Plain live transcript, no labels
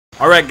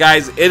Alright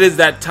guys, it is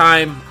that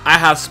time. I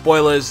have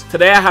spoilers.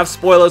 Today I have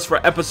spoilers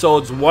for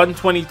episodes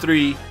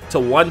 123 to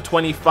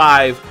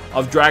 125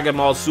 of Dragon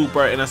Ball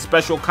Super and a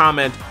special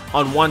comment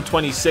on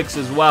 126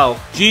 as well.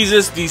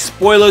 Jesus, these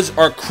spoilers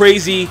are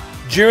crazy.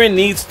 Jiren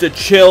needs to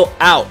chill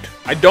out.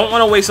 I don't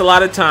want to waste a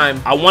lot of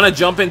time. I want to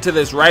jump into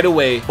this right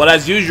away, but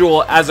as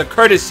usual, as a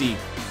courtesy,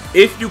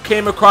 if you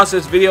came across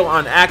this video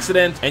on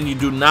accident and you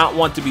do not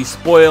want to be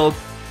spoiled,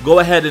 go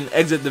ahead and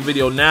exit the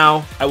video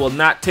now. I will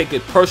not take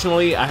it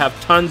personally. I have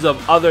tons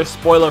of other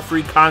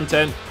spoiler-free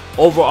content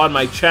over on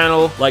my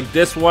channel, like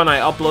this one I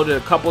uploaded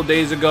a couple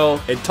days ago.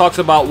 It talks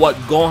about what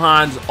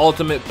Gohan's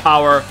ultimate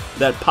power,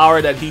 that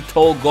power that he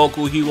told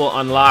Goku he will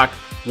unlock,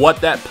 what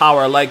that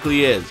power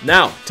likely is.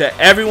 Now, to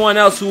everyone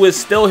else who is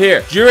still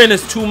here, Jiren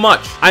is too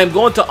much. I am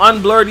going to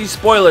unblur these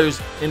spoilers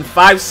in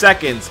 5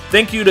 seconds.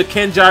 Thank you to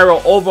Ken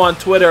Gyro over on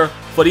Twitter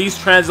for these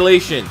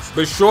translations.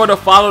 Be sure to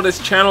follow this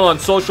channel on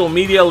social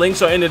media.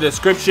 Links are in the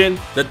description.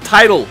 The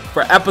title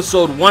for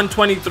episode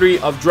 123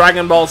 of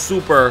Dragon Ball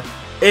Super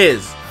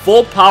is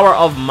Full Power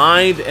of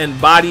Mind and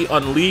Body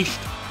Unleashed,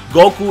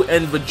 Goku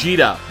and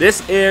Vegeta.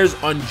 This airs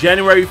on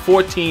January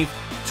 14th,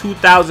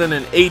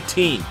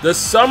 2018. The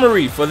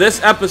summary for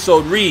this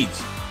episode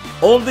reads: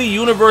 only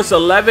Universe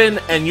 11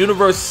 and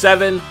Universe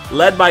 7,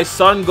 led by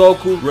Son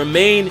Goku,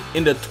 remain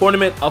in the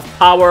Tournament of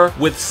Power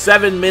with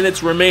 7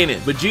 minutes remaining.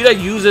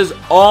 Vegeta uses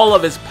all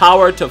of his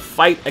power to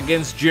fight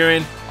against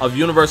Jiren of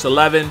Universe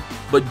 11,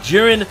 but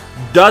Jiren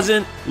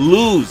doesn't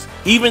lose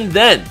even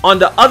then. On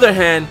the other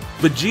hand,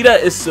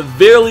 Vegeta is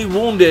severely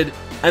wounded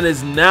and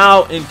is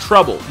now in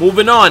trouble.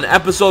 Moving on,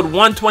 episode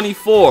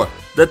 124.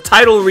 The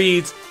title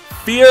reads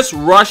Fierce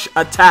Rush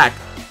Attack,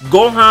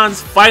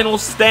 Gohan's Final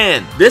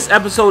Stand. This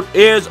episode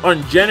airs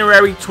on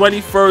January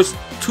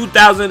 21st,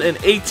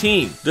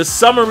 2018. The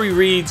summary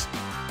reads: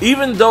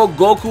 even though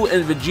Goku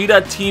and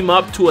Vegeta team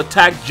up to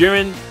attack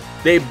Jiren,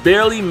 they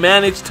barely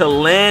manage to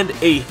land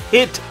a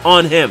hit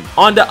on him.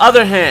 On the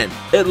other hand,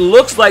 it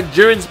looks like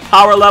Jiren's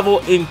power level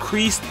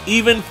increased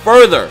even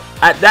further.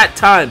 At that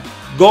time,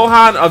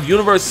 Gohan of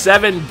Universe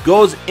 7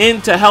 goes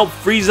in to help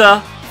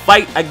Frieza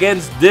fight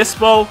against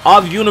Dispo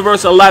of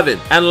Universe 11.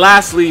 And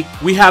lastly,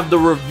 we have the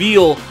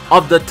reveal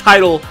of the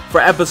title for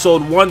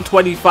episode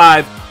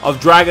 125 of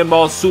Dragon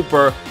Ball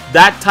Super.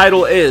 That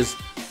title is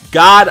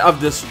God of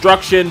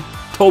Destruction.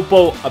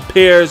 Toppo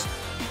appears,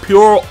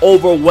 Pure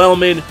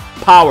Overwhelming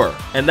Power,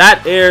 and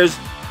that airs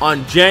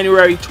on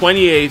January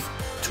 28th,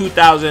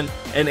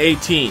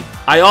 2018.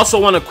 I also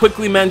want to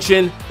quickly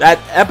mention that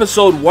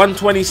episode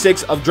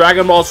 126 of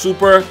Dragon Ball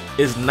Super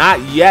is not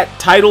yet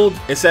titled.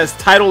 It says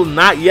title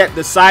not yet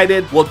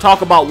decided. We'll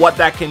talk about what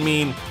that can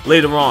mean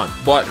later on.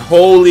 But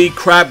holy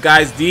crap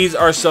guys, these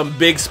are some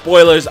big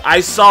spoilers. I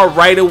saw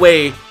right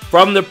away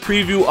from the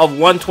preview of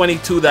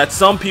 122 that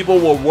some people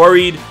were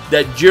worried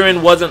that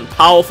Jiren wasn't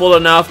powerful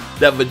enough,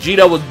 that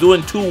Vegeta was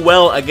doing too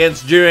well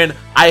against Jiren.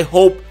 I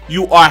hope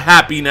you are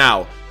happy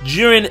now.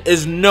 Jiren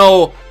is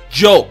no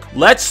joke.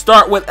 Let's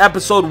start with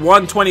episode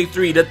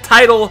 123. The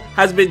title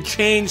has been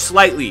changed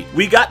slightly.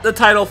 We got the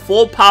title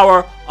Full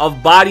Power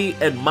of Body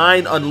and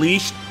Mind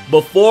Unleashed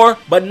before,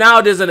 but now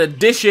there's an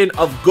addition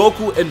of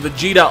Goku and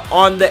Vegeta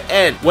on the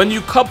end. When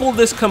you couple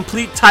this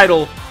complete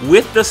title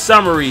with the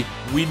summary,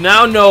 we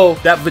now know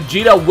that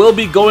Vegeta will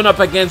be going up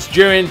against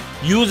Jiren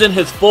using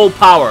his full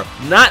power.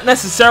 Not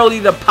necessarily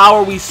the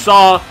power we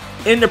saw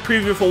in the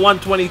preview for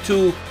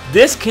 122.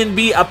 This can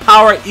be a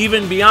power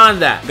even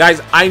beyond that. Guys,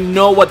 I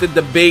know what the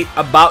debate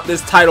about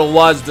this title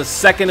was the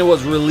second it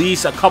was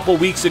released a couple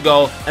weeks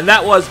ago, and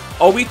that was,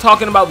 are we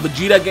talking about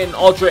Vegeta getting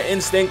Ultra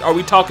Instinct? Are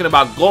we talking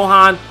about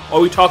Gohan? Are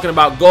we talking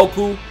about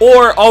Goku?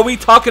 Or are we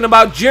talking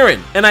about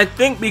Jiren? And I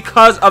think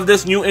because of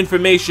this new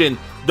information,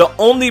 the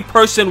only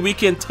person we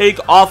can take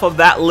off of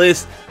that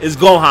list is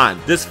Gohan.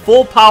 This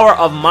full power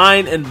of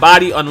mind and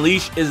body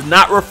unleashed is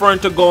not referring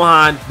to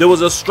Gohan. There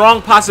was a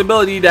strong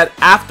possibility that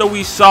after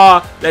we saw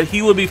that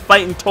he would be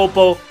fighting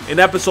Toppo in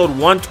episode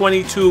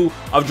 122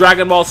 of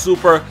Dragon Ball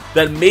Super,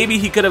 that maybe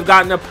he could have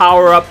gotten a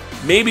power up.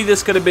 Maybe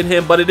this could have been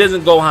him, but it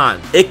isn't Gohan.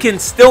 It can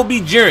still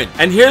be Jiren.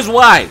 And here's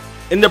why.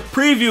 In the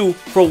preview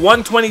for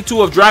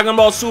 122 of Dragon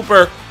Ball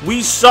Super,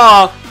 we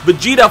saw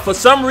Vegeta for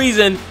some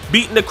reason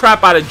beating the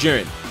crap out of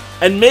Jiren.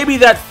 And maybe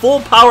that full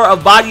power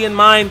of body and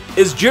mind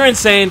is Jiren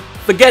saying,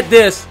 forget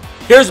this,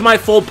 here's my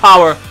full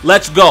power,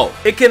 let's go.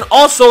 It can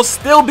also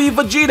still be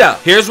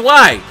Vegeta. Here's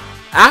why.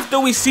 After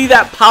we see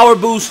that power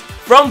boost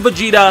from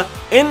Vegeta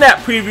in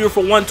that preview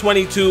for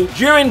 122,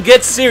 Jiren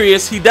gets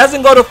serious. He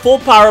doesn't go to full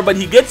power, but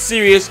he gets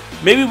serious.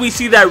 Maybe we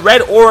see that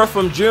red aura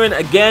from Jiren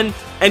again,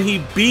 and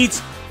he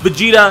beats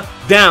Vegeta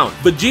down.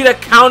 Vegeta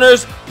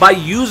counters by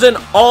using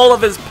all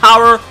of his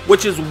power,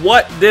 which is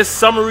what this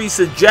summary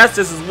suggests.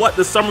 This is what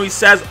the summary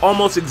says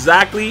almost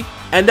exactly.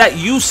 And that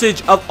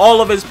usage of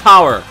all of his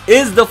power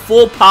is the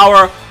full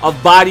power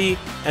of body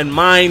and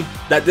mind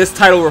that this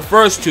title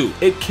refers to.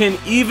 It can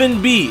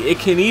even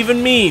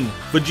mean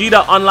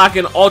Vegeta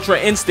unlocking Ultra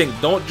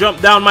Instinct. Don't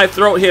jump down my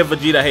throat here,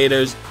 Vegeta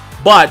haters.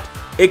 But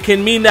it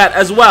can mean that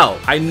as well.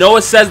 I know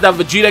it says that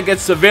Vegeta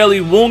gets severely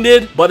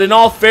wounded, but in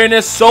all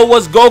fairness, so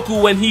was Goku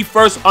when he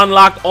first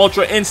unlocked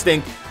Ultra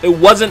Instinct. It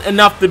wasn't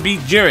enough to beat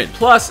Jiren.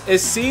 Plus, it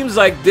seems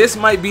like this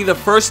might be the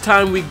first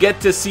time we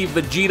get to see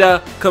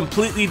Vegeta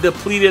completely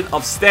depleted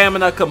of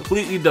stamina,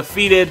 completely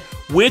defeated,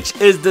 which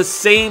is the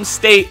same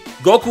state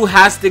Goku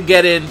has to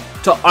get in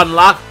to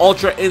unlock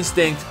Ultra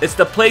Instinct. It's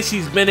the place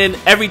he's been in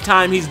every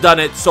time he's done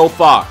it so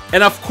far.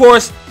 And of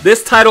course,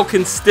 this title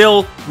can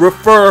still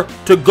refer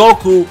to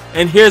Goku,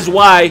 and here's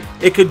why.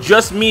 It could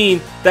just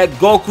mean that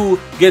Goku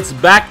gets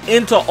back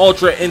into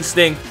Ultra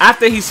Instinct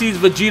after he sees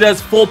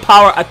Vegeta's full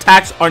power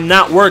attacks are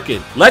not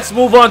working. Let's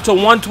move on to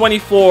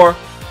 124.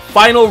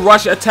 Final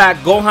Rush Attack,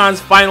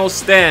 Gohan's Final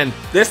Stand.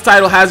 This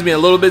title has me a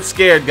little bit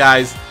scared,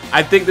 guys.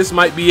 I think this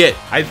might be it.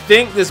 I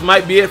think this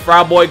might be it for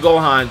our boy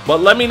Gohan.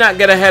 But let me not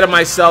get ahead of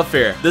myself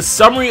here. The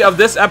summary of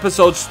this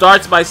episode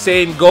starts by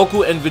saying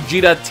Goku and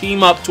Vegeta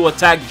team up to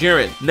attack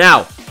Jiren.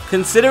 Now,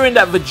 considering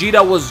that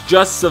Vegeta was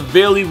just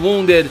severely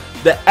wounded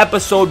the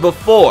episode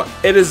before,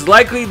 it is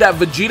likely that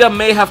Vegeta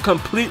may have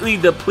completely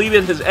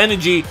depleted his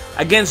energy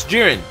against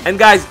Jiren. And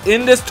guys,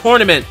 in this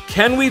tournament,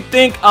 can we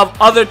think of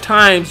other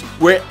times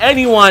where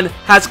anyone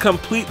has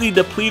completely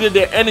depleted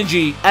their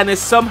energy and is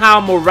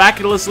somehow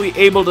miraculously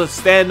able to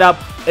stand up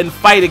and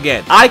fight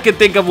again? I can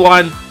think of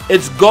one.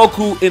 It's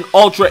Goku in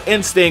Ultra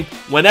Instinct.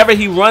 Whenever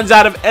he runs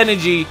out of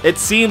energy, it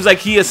seems like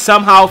he is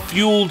somehow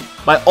fueled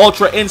by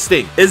Ultra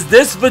Instinct. Is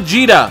this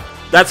Vegeta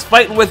that's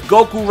fighting with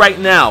Goku right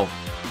now?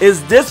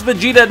 Is this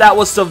Vegeta that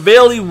was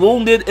severely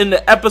wounded in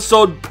the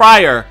episode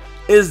prior?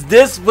 Is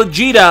this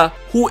Vegeta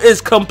who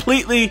is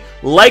completely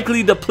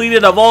likely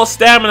depleted of all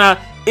stamina?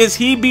 Is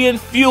he being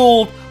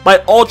fueled by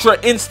Ultra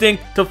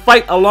Instinct to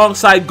fight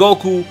alongside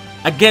Goku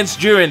against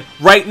Jiren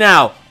right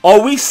now? Are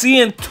we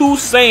seeing two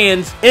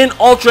Saiyans in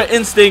Ultra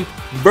Instinct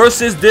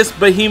versus this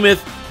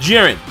behemoth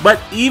Jiren? But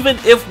even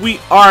if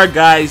we are,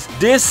 guys,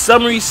 this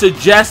summary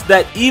suggests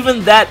that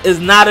even that is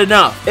not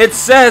enough. It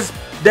says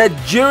that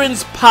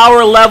Jiren's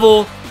power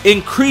level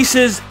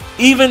increases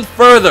even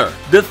further.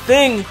 The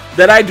thing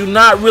that I do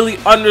not really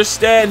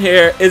understand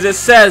here is it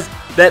says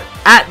that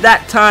at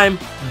that time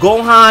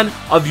Gohan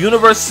of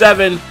Universe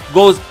 7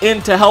 goes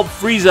in to help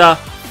Frieza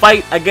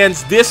fight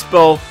against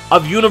Dispo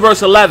of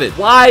Universe 11.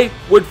 Why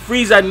would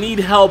Frieza need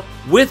help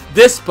with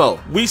Dispo?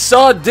 We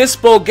saw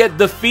Dispo get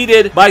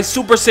defeated by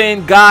Super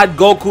Saiyan God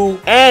Goku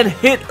and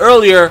hit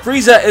earlier.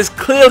 Frieza is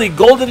clearly,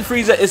 Golden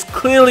Frieza is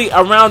clearly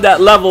around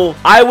that level.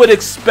 I would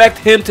expect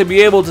him to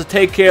be able to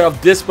take care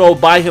of Dispo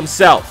by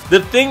himself.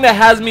 The thing that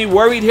has me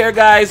worried here,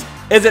 guys,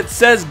 is it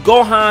says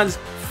Gohan's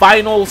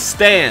final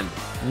stand.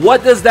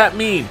 What does that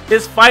mean?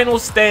 His final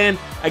stand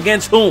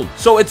against whom?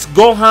 So it's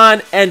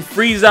Gohan and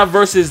Frieza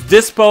versus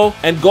Dispo,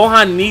 and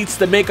Gohan needs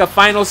to make a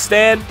final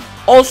stand.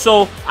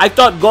 Also, I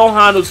thought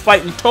Gohan was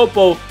fighting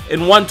Topo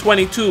in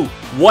 122.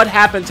 What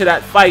happened to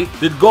that fight?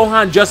 Did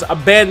Gohan just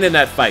abandon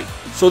that fight?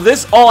 So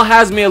this all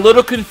has me a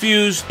little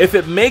confused. If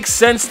it makes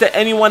sense to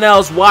anyone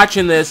else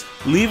watching this,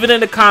 leave it in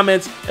the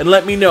comments and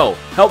let me know.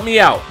 Help me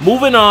out.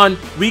 Moving on,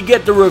 we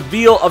get the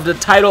reveal of the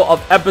title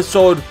of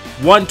episode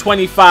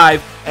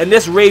 125, and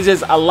this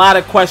raises a lot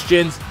of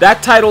questions.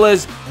 That title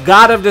is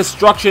God of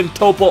Destruction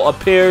Topo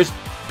Appears,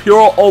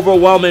 Pure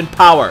Overwhelming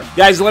Power.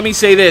 Guys, let me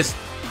say this.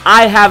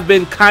 I have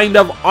been kind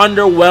of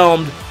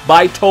underwhelmed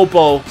by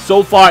Topo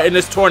so far in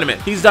this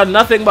tournament. He's done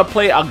nothing but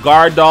play a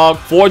guard dog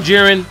for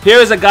Jiren. Here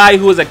is a guy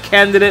who is a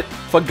candidate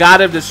for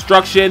God of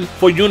Destruction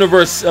for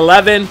Universe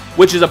 11,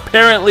 which is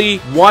apparently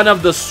one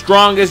of the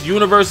strongest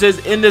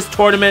universes in this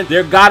tournament.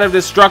 Their God of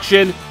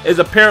Destruction is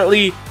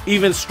apparently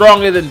even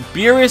stronger than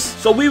Beerus,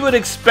 so we would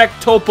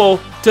expect Topo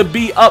to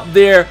be up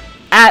there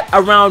at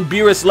around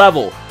Beerus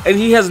level, and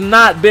he has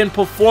not been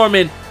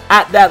performing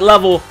at that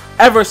level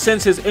ever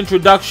since his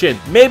introduction.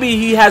 Maybe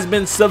he has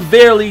been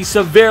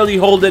severely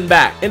holding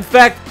back. In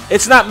fact,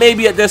 it's not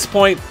maybe at this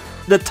point.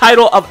 The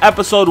title of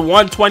episode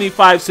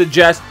 125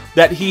 suggests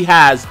that he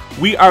has.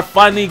 We are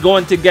finally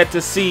going to get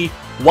to see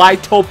why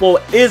Topo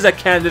is a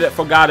candidate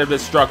for God of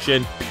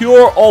Destruction.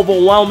 Pure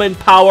overwhelming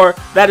power.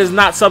 That is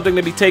not something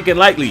to be taken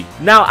lightly.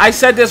 Now, I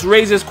said this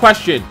raises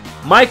question.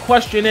 My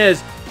question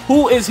is,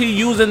 who is he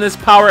using this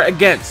power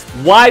against?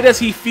 Why does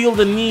he feel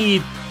the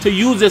need to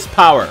use this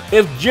power?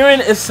 If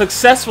Jiren is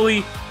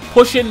successfully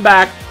pushing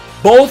back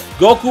both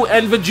Goku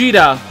and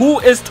Vegeta, who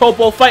is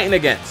Topo fighting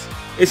against?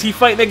 Is he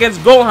fighting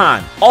against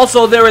Gohan?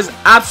 Also, there is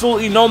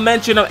absolutely no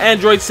mention of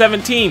Android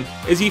 17.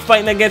 Is he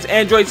fighting against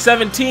Android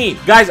 17?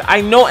 Guys,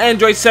 I know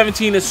Android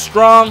 17 is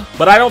strong,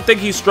 but I don't think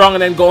he's stronger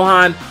than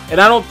Gohan,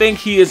 and I don't think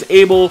he is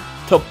able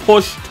to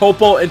push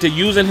Topo into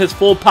using his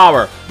full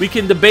power. We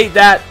can debate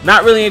that.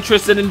 Not really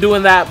interested in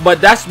doing that,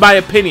 but that's my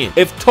opinion.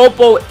 If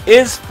Topo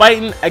is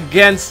fighting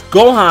against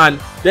Gohan,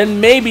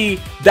 then maybe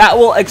that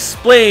will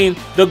explain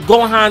the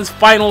Gohan's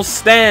final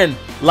stand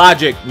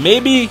logic.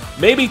 Maybe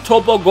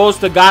Topo goes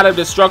to God of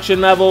Destruction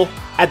level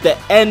at the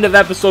end of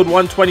episode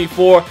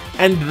 124,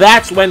 and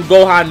that's when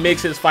Gohan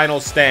makes his final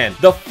stand.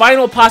 The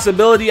final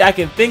possibility I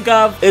can think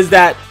of is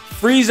that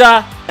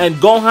Frieza and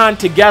Gohan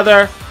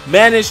together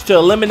manage to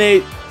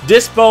eliminate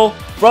Dispo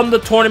from the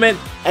tournament,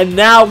 and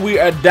now we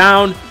are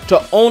down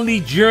to only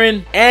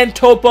Jiren and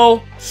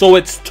Toppo. So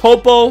it's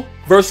Toppo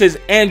versus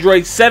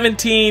Android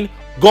 17,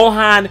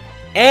 Gohan,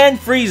 and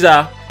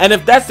Frieza. And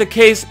if that's the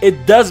case,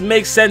 it does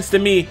make sense to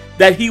me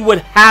that he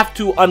would have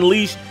to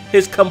unleash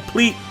his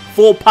complete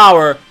full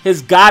power,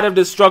 his God of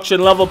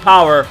Destruction level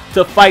power,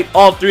 to fight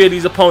all three of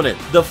these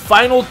opponents. The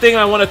final thing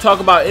I want to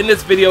talk about in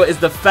this video is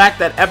the fact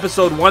that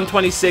episode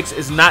 126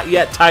 is not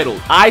yet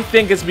titled. I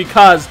think it's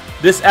because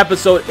this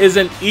episode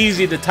isn't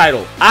easy to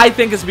title. I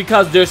think it's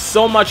because there's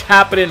so much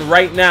happening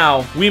right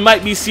now. We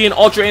might be seeing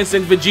Ultra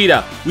Instinct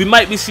Vegeta. We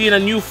might be seeing a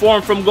new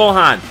form from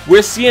Gohan.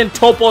 We're seeing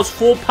Toppo's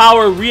full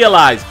power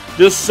realized.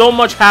 There's so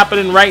much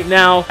happening right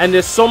now, and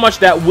there's so much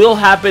that will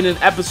happen in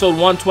episode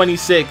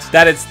 126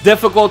 that it's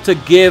difficult to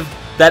give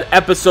that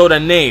episode a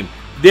name.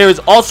 There is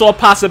also a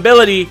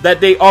possibility that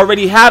they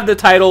already have the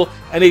title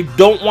and they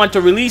don't want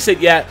to release it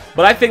yet,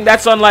 but I think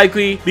that's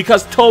unlikely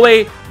because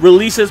Toei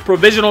releases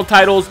provisional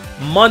titles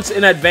months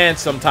in advance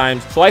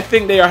sometimes, so I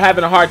think they are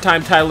having a hard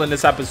time titling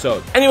this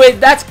episode. Anyway,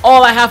 that's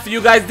all I have for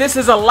you guys. This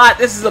is a lot.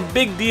 This is a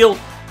big deal.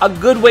 A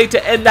good way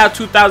to end out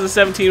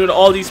 2017 with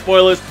all these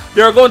spoilers.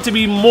 There are going to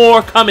be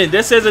more coming.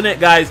 This isn't it,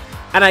 guys,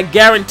 and I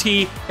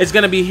guarantee it's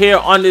going to be here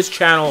on this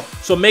channel.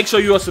 So make sure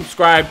you are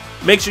subscribed.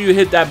 Make sure you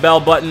hit that bell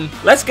button.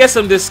 Let's get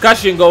some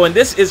discussion going.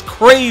 This is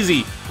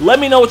crazy.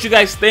 Let me know what you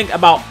guys think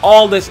about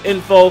all this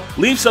info.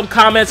 Leave some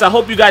comments. I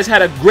hope you guys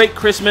had a great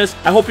Christmas.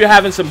 I hope you're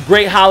having some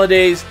great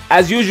holidays.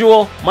 As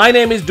usual, my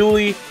name is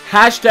Dooley,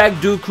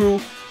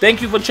 #DudeCrew.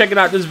 Thank you for checking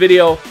out this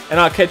video,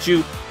 and I'll catch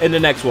you in the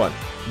next one.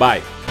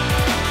 Bye.